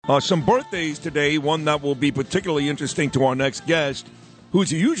Some birthdays today, one that will be particularly interesting to our next guest,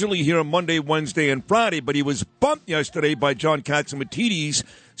 who's usually here on Monday, Wednesday, and Friday, but he was bumped yesterday by John Catsimatidis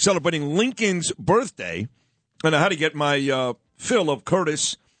celebrating Lincoln's birthday. And I had to get my fill of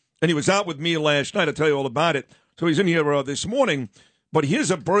Curtis, and he was out with me last night. I'll tell you all about it. So he's in here this morning. But here's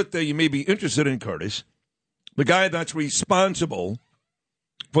a birthday you may be interested in, Curtis. The guy that's responsible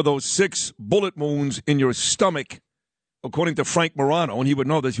for those 6 bullet wounds in your stomach, according to Frank Morano, and he would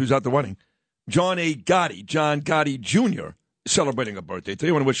know this, he was at the wedding. John A. Gotti, John Gotti Jr., celebrating a birthday. Do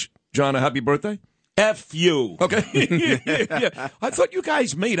you want to wish John a happy birthday? F you. Okay. Yeah. I thought you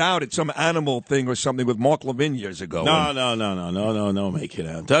guys made out at some animal thing or something with Mark Levin years ago. No, make it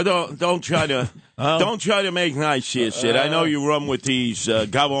out. Don't try to make nice shit. I know you run with these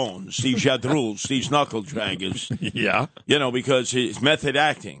gavons, these jadruls, these knuckle draggers. Yeah. You know, because it's method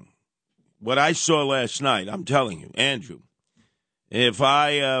acting. What I saw last night, I'm telling you, Andrew, if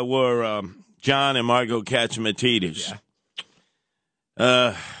I were John and Margot Catsimatidis,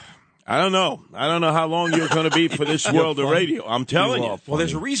 I don't know. I don't know how long you're going to be for this world of radio. I'm telling you. Well,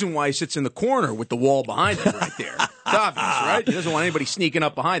 there's a reason why he sits in the corner with the wall behind him right there. It's obvious, right? He doesn't want anybody sneaking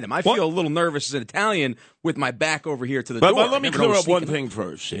up behind him. I feel a little nervous as an Italian with my back over here to the door. But let me clear up one thing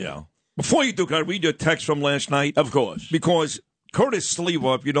first. Yeah. Before you do, can I read your text from last night? Of course. Because Curtis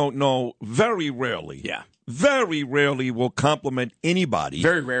Sliwa, if you don't know, very rarely will compliment anybody.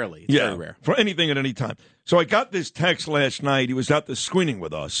 Very rarely. It's very rare. For anything at any time. So I got this text last night. He was at the screening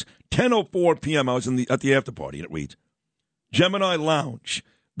with us. 10:04 p.m. I was at the after party, and it reads, Gemini Lounge.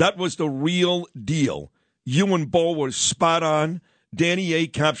 That was the real deal. You and Bo were spot on. Danny A.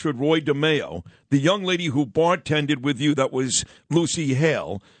 captured Roy DeMeo. The young lady who bartended with you, that was Lucy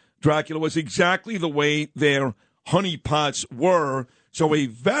Hale. Dracula was exactly the way their honeypots were. So a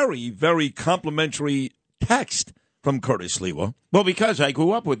very, very complimentary text from Curtis Sliwa. Well, because I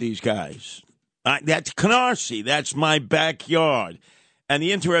grew up with these guys. That's Canarsie. That's my backyard. And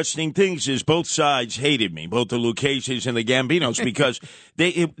the interesting thing is both sides hated me, both the Lucchese's and the Gambinos, because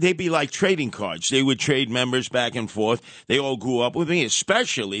they'd be like trading cards. They would trade members back and forth. They all grew up with me,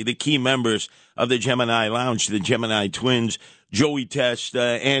 especially the key members of the Gemini Lounge, the Gemini Twins, Joey Testa,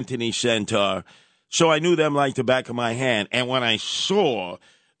 Anthony Centaur. So I knew them like the back of my hand. And when I saw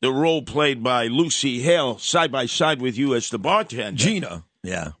the role played by Lucy Hale side by side with you as the bartender, Gina,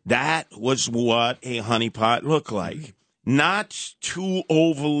 yeah, that was what a honeypot looked like. Not too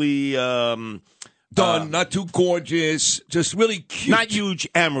overly done, not too gorgeous, just really cute. Not huge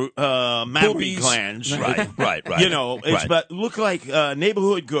mammary glands. Right. You know, but look like a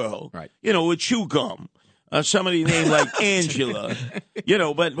neighborhood girl, right? You know, with chew gum. Somebody named like Angela, you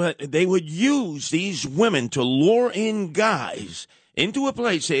know, but they would use these women to lure in guys into a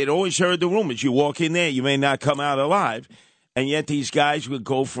place. They had always heard the rumors. You walk in there, you may not come out alive. And yet these guys would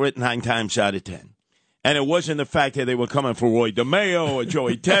go for it 9 times out of 10. And it wasn't the fact that they were coming for Roy DeMeo or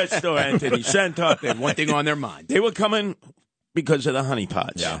Joey Testa or Anthony Centaur. They had one thing on their mind. They were coming because of the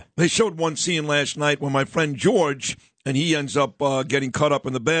honeypots. Yeah. They showed one scene last night when my friend George, and he ends up getting caught up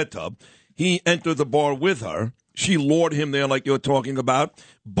in the bathtub. He entered the bar with her. She lured him there like you're talking about.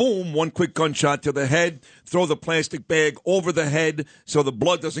 Boom, one quick gunshot to the head. Throw the plastic bag over the head so the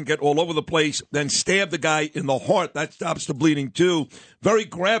blood doesn't get all over the place. Then stab the guy in the heart. That stops the bleeding, too. Very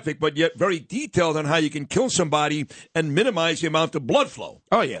graphic, but yet very detailed on how you can kill somebody and minimize the amount of blood flow.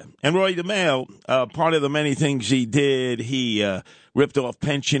 Oh, yeah. And Roy DeMeo, part of the many things he did, he ripped off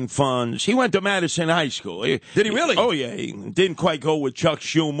pension funds. He went to Madison High School. Did he really? Oh, yeah. He didn't quite go with Chuck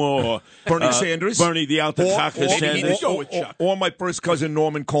Schumer or Bernie Sanders. Bernie the Altakaka Sanders. Or my first cousin,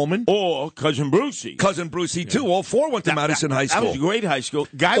 Norman Coleman. Or Cousin Brucey. Cousin Brucey, too. All 4 went to Madison High School. That was a great high school.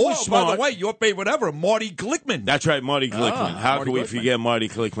 Guy was smart. By the way, your favorite ever, Marty Glickman. That's right, Marty Glickman. How can we forget Marty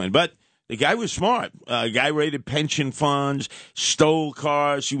Glickman? But the guy was smart. Guy raided pension funds, stole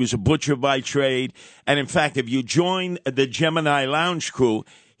cars. He was a butcher by trade. And, in fact, if you joined the Gemini Lounge crew,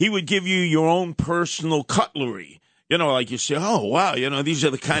 he would give you your own personal cutlery. You know, like you say, oh, wow, you know, these are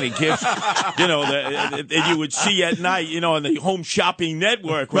the kind of gifts, you know, that you would see at night, you know, on the Home Shopping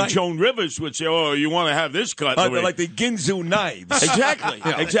Network when Joan Rivers would say, oh, you want to have this cutlery. Like the Ginzu knives. Exactly.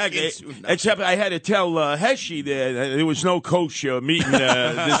 Exactly. Except I had to tell Heshy there was no kosher meat in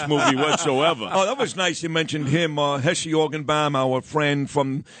this movie whatsoever. Oh, that was nice you mentioned him, Heshy Orgenbaum, our friend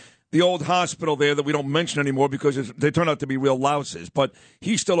from the old hospital there that we don't mention anymore because they turn out to be real louses. But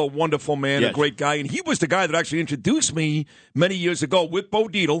he's still a wonderful man, a great guy. And he was the guy that actually introduced me many years ago with Bo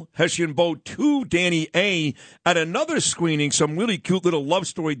Dietl, Heshy and Bo, to Danny A. at another screening, some really cute little love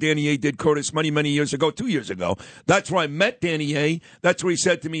story Danny A. did, Curtis, many, many years ago, 2 years ago. That's where I met Danny A. That's where he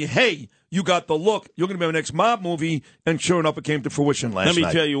said to me, hey, You got the look. You're going to be my next mob movie, and sure enough, it came to fruition last night. Let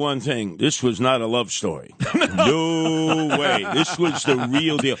me tell you one thing. This was not a love story. No way. This was the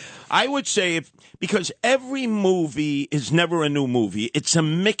real deal. I would say because every movie is never a new movie. It's a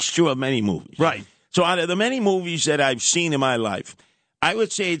mixture of many movies. Right. So out of the many movies that I've seen in my life, I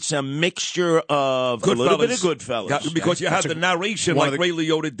would say it's a mixture of a little bit of Goodfellas. Yeah, because you have the narration like Ray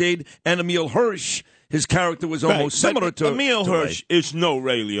Liotta did, and Emile Hirsch. His character was almost similar to Emile Hirsch is no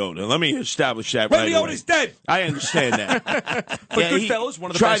Ray Liotta. Let me establish that right away. Ray Liotta's dead. I understand that. But Goodfellas,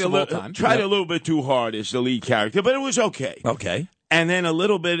 one of the best of all time. Tried a little bit too hard as the lead character, but it was okay. Okay. And then a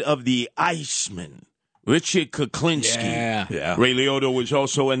little bit of the Iceman, Richard Kuklinski. Yeah. Ray Liotta was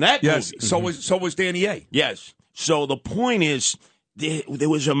also in that movie. So was Danny A. Yes. So the point is, there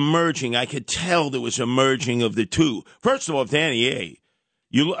was a merging. I could tell there was a merging of the two. First of all, Danny A.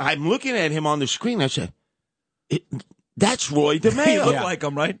 I'm looking at him on the screen. I said, that's Roy DeMeo. He looked like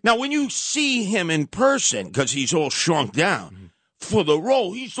him, right? Now, when you see him in person, because he's all shrunk down, for the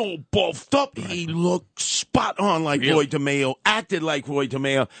role, he's all buffed up. Right. He looked spot on like Roy DeMeo, acted like Roy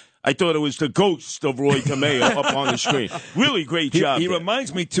DeMeo. I thought it was the ghost of Roy DeMeo up on the screen. Really great job. He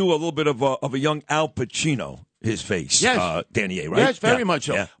reminds me, too, a little bit of a young Al Pacino, his face. Yes. Danny A., right? Yes, very much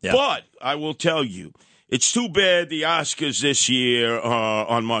so. Yeah. But I will tell you, it's too bad the Oscars this year are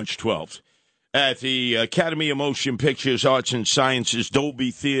on March 12th at the Academy of Motion Pictures, Arts and Sciences,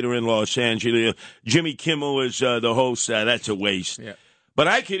 Dolby Theater in Los Angeles. Jimmy Kimmel is the host. That's a waste. Yeah. But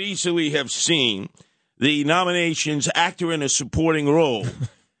I could easily have seen the nominations, actor in a supporting role,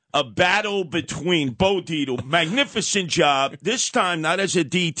 a battle between Bo Dietl, magnificent job, this time not as a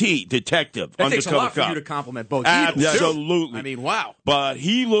DT, detective. That takes a lot for you to compliment Bo Dietl. Absolutely. I mean, wow. But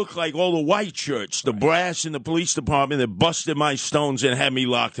he looked like all the white shirts, the brass in the police department that busted my stones and had me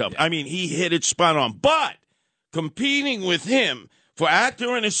locked up. I mean, he hit it spot on. But competing with him for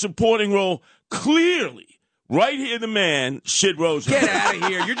actor in a supporting role, clearly, right here, the man, Sid Rosenberg. Get out of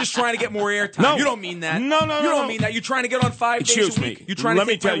here. You're just trying to get more airtime. No. You don't mean that. No. You don't mean that. You're trying to get on 5 days a week. You're trying to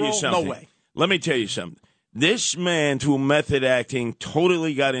take my role? Something. No way. Let me tell you something. This man, through method acting,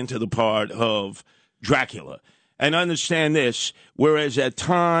 totally got into the part of Dracula. And understand this, whereas at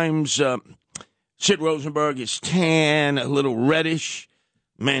times Sid Rosenberg is tan, a little reddish,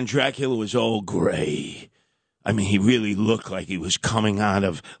 man, Dracula was all gray. I mean, he really looked like he was coming out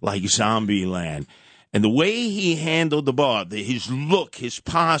of, like, Zombieland. And the way he handled the bar, his look, his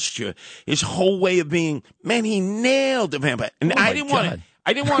posture, his whole way of being, man, he nailed the vampire. And I didn't want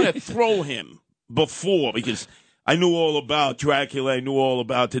to throw him before because I knew all about Dracula. I knew all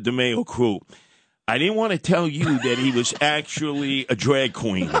about the DeMeo crew. I didn't want to tell you that he was actually a drag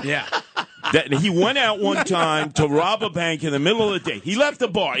queen. Yeah. That he went out one time to rob a bank in the middle of the day. He left the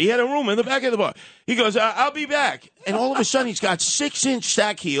bar. He had a room in the back of the bar. He goes, I'll be back. And all of a sudden, he's got 6-inch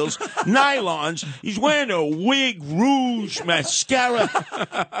stack heels, nylons. He's wearing a wig, rouge, mascara.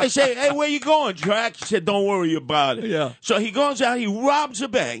 I say, hey, where you going, Drac? He said, don't worry about it. Yeah. So he goes out, he robs a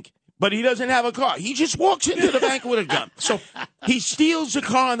bank. But he doesn't have a car. He just walks into the bank with a gun. So he steals the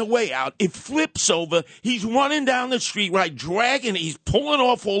car on the way out. It flips over. He's running down the street, right, he's pulling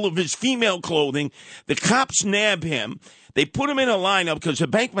off all of his female clothing. The cops nab him. They put him in a lineup because the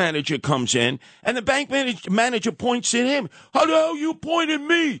bank manager comes in, and the bank manager points at him. How the hell you point at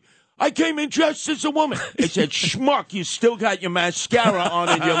me? I came in dressed as a woman. They said, schmuck, you still got your mascara on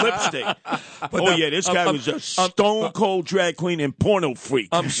and your lipstick. This guy was a stone-cold drag queen and porno freak.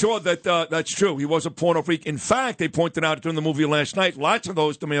 I'm sure that that's true. He was a porno freak. In fact, they pointed out during the movie last night, lots of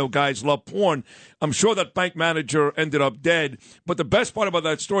those DeMeo guys love porn. I'm sure that bank manager ended up dead. But the best part about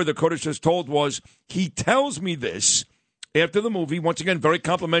that story that Curtis just told was he tells me this after the movie. Once again, very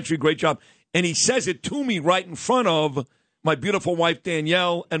complimentary, great job. And he says it to me right in front of my beautiful wife,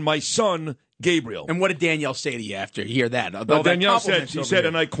 Danielle, and my son, Gabriel. And what did Danielle say to you after you hear that? Danielle said,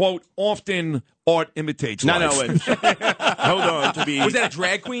 and I quote, often art imitates life. Hold on. Was that a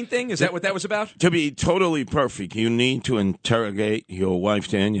drag queen thing? Is that what that was about? To be totally perfect, you need to interrogate your wife,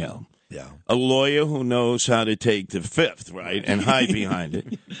 Danielle. Yeah. A lawyer who knows how to take the fifth, right, and hide behind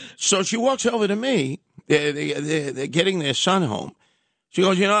it. So she walks over to me. They're getting their son home. She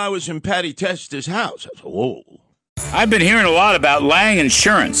goes, I was in Patty Tester's house. I said, whoa. I've been hearing a lot about Lang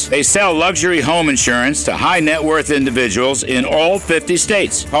Insurance. They sell luxury home insurance to high net worth individuals in all 50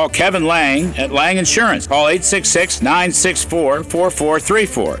 states. Call Kevin Lang at Lang Insurance. Call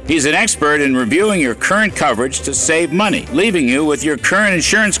 866-964-4434. He's an expert in reviewing your current coverage to save money, leaving you with your current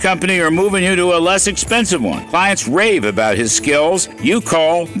insurance company or moving you to a less expensive one. Clients rave about his skills. You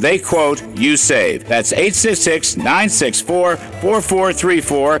call, they quote, you save. That's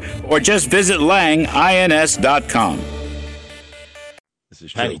 866-964-4434 or just visit langins.com. This is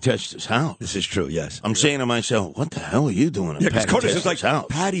is true. Patty Testa's house. This is true, yes. I'm saying to myself, what the hell are you doing at Patty Curtis Testa's is like, house?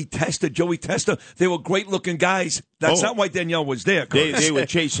 Patty Testa, Joey Testa, they were great-looking guys. That's not why Danielle was there, Curtis. They were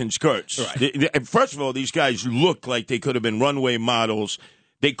chasing skirts. Right. First of all, these guys looked like they could have been runway models.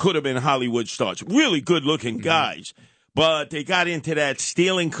 They could have been Hollywood stars. Really good-looking guys. But they got into that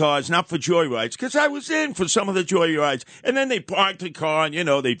stealing cars, not for joyrides, because I was in for some of the joyrides. And then they parked the car,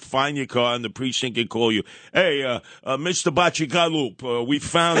 and, they'd find your car, and the precinct would call you. Hey, Mr. Bacigalup, we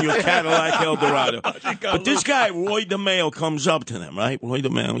found your Cadillac Eldorado. But this guy, Roy DeMeo, comes up to them, right? Roy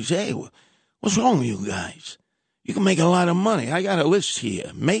DeMeo, he says, hey, what's wrong with you guys? You can make a lot of money. I got a list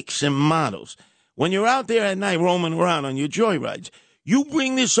here, makes and models. When you're out there at night roaming around on your joyrides, you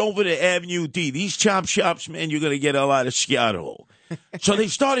bring this over to Avenue D. These chop shops, man, you're going to get a lot of sciato. So they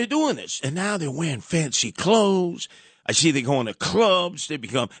started doing this, and now they're wearing fancy clothes. I see they're going to clubs.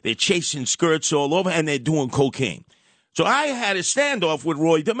 They're chasing skirts all over, and they're doing cocaine. So I had a standoff with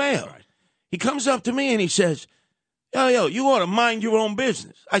Roy DeMeo. Right. He comes up to me, and he says, yo, you ought to mind your own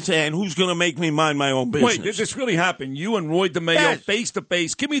business. I say, and who's going to make me mind my own business? Wait, did this really happen? You and Roy DeMeo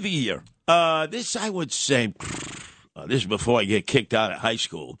face-to-face. Give me the year. This, I would say... this is before I get kicked out of high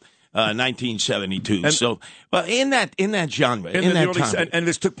school, 1972. But in that genre, in that time, and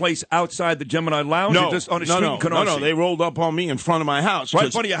this took place outside the Gemini Lounge. No, or just on a street in Canarsie? No. They rolled up on me in front of my house. Right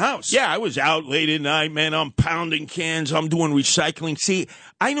in front of your house. Yeah, I was out late at night, man. I'm pounding cans. I'm doing recycling. See,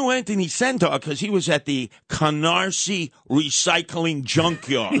 I knew Anthony Centaur because he was at the Canarsie Recycling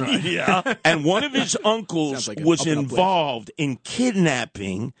Junkyard. Right. Yeah, and one of his uncles was involved in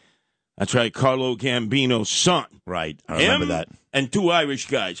kidnapping. That's right, Carlo Gambino's son. Right, I remember that. And two Irish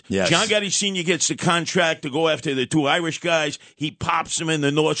guys. Yes. John Gotti Sr. gets the contract to go after the two Irish guys. He pops them in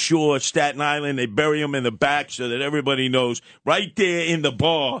the North Shore of Staten Island. They bury them in the back so that everybody knows right there in the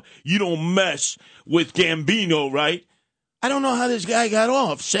bar, you don't mess with Gambino, right? I don't know how this guy got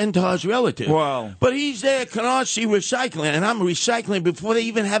off, Centaur's relative. Wow. But he's there, Canarsie Recycling, and I'm recycling before they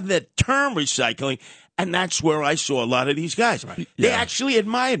even have the term recycling. And that's where I saw a lot of these guys. Right. They actually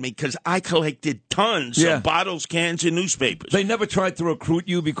admired me because I collected tons of bottles, cans, and newspapers. They never tried to recruit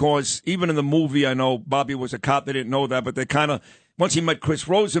you because even in the movie, I know Bobby was a cop. They didn't know that, but they kind of, once he met Chris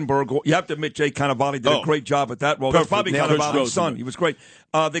Rosenberg, you have to admit Jay Cannavale did a great job at that role. That's Bobby Cannavale's son. He was great.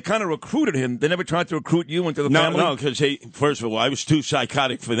 They kind of recruited him. They never tried to recruit you into the family? No, because, first of all, I was too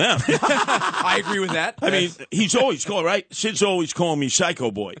psychotic for them. I agree with that. I mean, he's always called, right? Sid's always calling me Psycho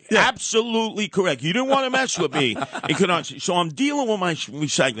Boy. Yeah. Absolutely correct. You didn't want to mess with me. So I'm dealing with my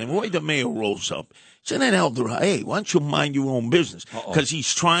recycling. Roy DeMeo rolls up. So then Eldorado, hey, why don't you mind your own business? Because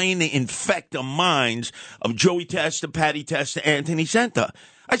he's trying to infect the minds of Joey Testa, Patty Testa, Anthony Centaur.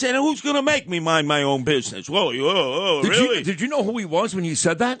 I said, who's going to make me mind my own business? Whoa, really? Did you know who he was when you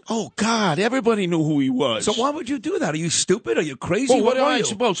said that? Oh, God, everybody knew who he was. So why would you do that? Are you stupid? Are you crazy? Well, what am I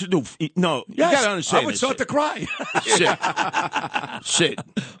supposed to do? No, you got to understand I would start to cry. Sid,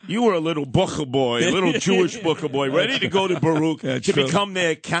 you were a little booker boy, a little Jewish booker boy, ready to go to Baruch to become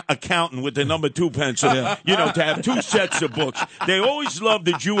their accountant with the number 2 pencil, to have 2 sets of books. They always love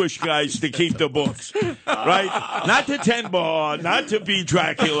the Jewish guys to keep the books, right? Not to Ten Bar, not to be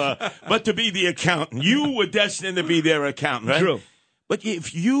Dracula, but to be the accountant. You were destined to be their accountant, right? True. But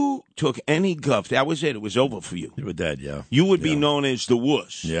if you took any guff, that was it. It was over for you. You were dead, yeah. You would be known as the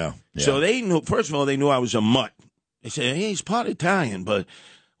wuss. Yeah. So they knew, first of all, they knew I was a mutt. They said, hey, he's part Italian, but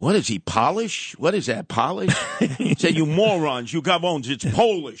what is he, Polish? What is that, Polish? He said, you morons, you gavones, it's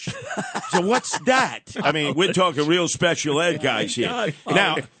Polish. So what's that? I mean, we're talking real special ed guys here.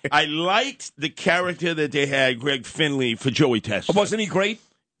 Now, I liked the character that they had, Greg Finley, for Joey Testa. Wasn't he great?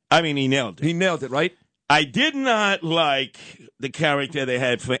 I mean, he nailed it. He nailed it, right? I did not like the character they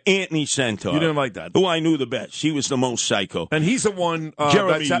had for Anthony Centaur. You didn't like that? Who I knew the best. He was the most psycho. And he's the one...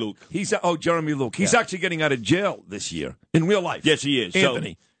 Jeremy Luke. Jeremy Luke. He's actually getting out of jail this year in real life. Yes, he is.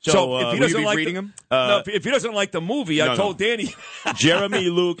 Anthony. So if he doesn't like reading him? If he doesn't like the movie, I told Danny. Jeremy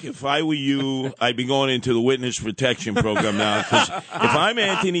Luke, if I were you, I'd be going into the witness protection program now. Because if I'm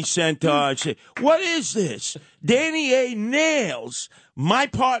Anthony Centaur, I'd say, what is this? Danny A. nails my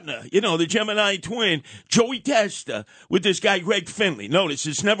partner, the Gemini twin, Joey Testa, with this guy, Greg Finley. Notice,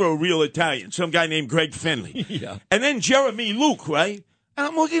 it's never a real Italian. Some guy named Greg Finley. Yeah. And then Jeremy Luke, right? And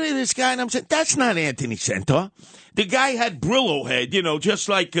I'm looking at this guy, and I'm saying, that's not Anthony Centaur. The guy had Brillo head, just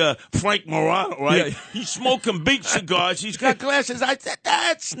like Frank Morano, right? Yeah. He's smoking big cigars. He's got glasses. I said,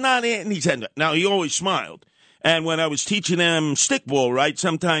 that's not Anthony Centaur. Now, he always smiled. And when I was teaching them stickball, right,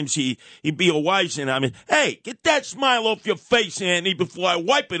 sometimes he'd be a wise and I mean, hey, get that smile off your face, Anthony, before I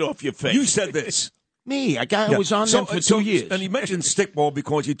wipe it off your face. You said this. Me, I was on them for 2 years. And he mentioned stickball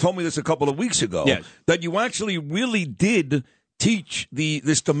because you told me this a couple of weeks ago, that you actually really did teach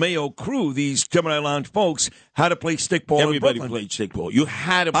this DeMeo crew, these Gemini Lounge folks, how to play stickball. Everybody in Brooklyn. played stickball. You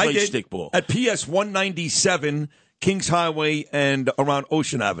had to play stickball. At PS 197, Kings Highway, and around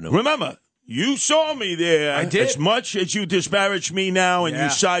Ocean Avenue. Remember, you saw me there. I did. As much as you disparage me now and you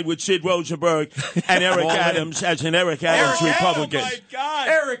side with Sid Rosenberg and Eric Adams as an Eric Adams Republican. Oh, my God.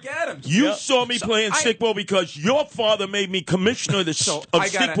 Eric Adams. You saw me playing stickball because your father made me commissioner of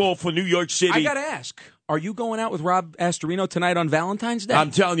stickball for New York City. I got to ask. Are you going out with Rob Astorino tonight on Valentine's Day?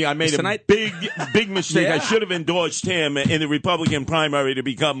 I'm telling you, I made a big mistake. I should have endorsed him in the Republican primary to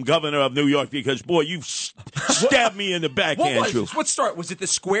become governor of New York because, boy, you stabbed me in the back, Andrew. Was it the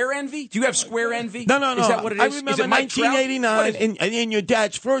square envy? Do you have square envy? No. Is that what it is? I remember 1989, in your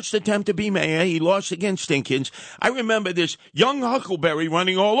dad's first attempt to be mayor, he lost against Stinkins. I remember this young Huckleberry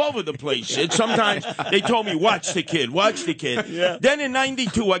running all over the place. And sometimes they told me, watch the kid. Yeah. Then in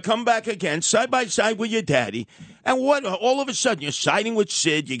 92, I come back again, side by side with your daddy. And what? All of a sudden, you're siding with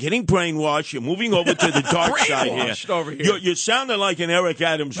Sid. You're getting brainwashed. You're moving over to the dark side here. Over here. You're sounding like an Eric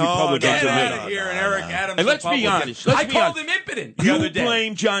Adams Republican. Get out of here, an Eric Adams and let's Republican. be honest. I called him impotent the other day. You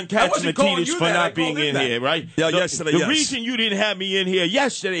blame John Katsimatidis for not being in here, right? Yeah, yesterday, The reason you didn't have me in here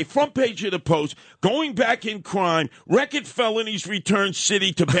yesterday, front page of the Post, going back in crime, record felonies return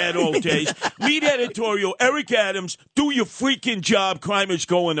city to bad old days. Lead editorial, Eric Adams, do your freaking job. Crime is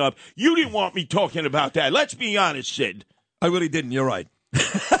going up. You didn't want me talking about that. Let's be honest, Sid. I really didn't. You're right.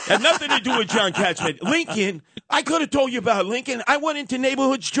 Had nothing to do with John Katzman. Lincoln, I could have told you about Lincoln. I went into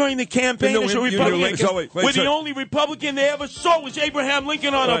neighborhoods during the campaign as a Republican. We're the only Republican they ever saw was Abraham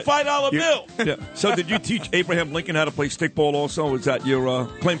Lincoln on a $5 bill. Yeah. So did you teach Abraham Lincoln how to play stickball also? Is that your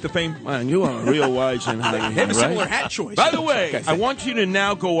claim to fame? Man, you are real wise and high. They have a similar hat choice. By the way, I want you to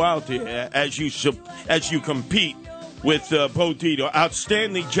now go out there as you compete with Bo Dietl.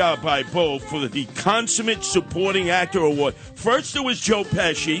 Outstanding job by Bo for the Consummate Supporting Actor Award. First it was Joe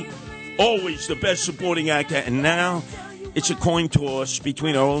Pesci, always the best supporting actor, and now it's a coin toss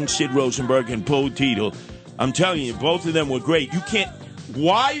between our own Sid Rosenberg and Bo Dietl. I'm telling you, both of them were great. You can't...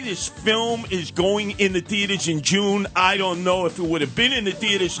 Why this film is going in the theaters in June, I don't know. If it would have been in the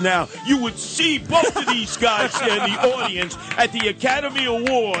theaters now, you would see both of these guys there in the audience at the Academy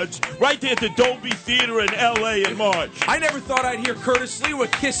Awards right there at the Dolby Theater in L.A. in March. I never thought I'd hear Curtis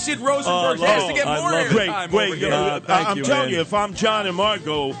Lewa kiss Sid Rosenberg's ass to get more airtime. Great. I'm telling you, if I'm John and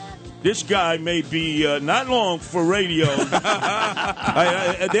Margot, this guy may be not long for radio.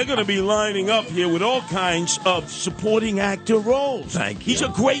 They're going to be lining up here with all kinds of supporting actor roles. He's a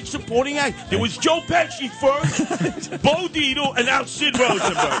great supporting actor. There was Joe Pesci first, Bo Dietl, and now Sid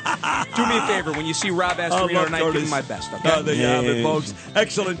Rosenberg. Do me a favor. When you see Rob Astorino tonight, give him my best. Okay? There you have it, folks.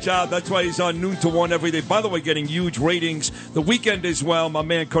 Excellent job. That's why he's on noon to 1 every day. By the way, getting huge ratings. The weekend as well. My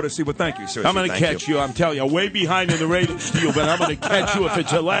man, Curtis Lewa. Thank you, sir. I'm going to catch you. I'm telling you, I'm way behind in the ratings deal, but I'm going to catch you if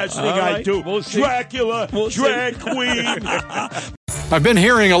it's the last thing I do. Dracula, drag queen. I've been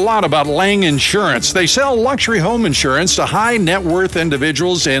hearing a lot about Lang Insurance. They sell luxury home insurance to high net worth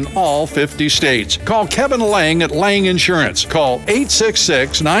individuals in all 50 states. Call Kevin Lang at Lang Insurance. Call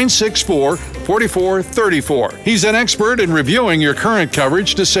 866-964-4434. He's an expert in reviewing your current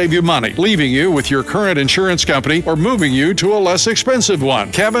coverage to save you money, leaving you with your current insurance company or moving you to a less expensive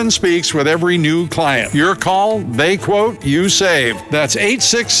one. Kevin speaks with every new client. Your call, they quote, you save. That's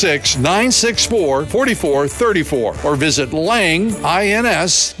 866-964-4434 or visit langins.com.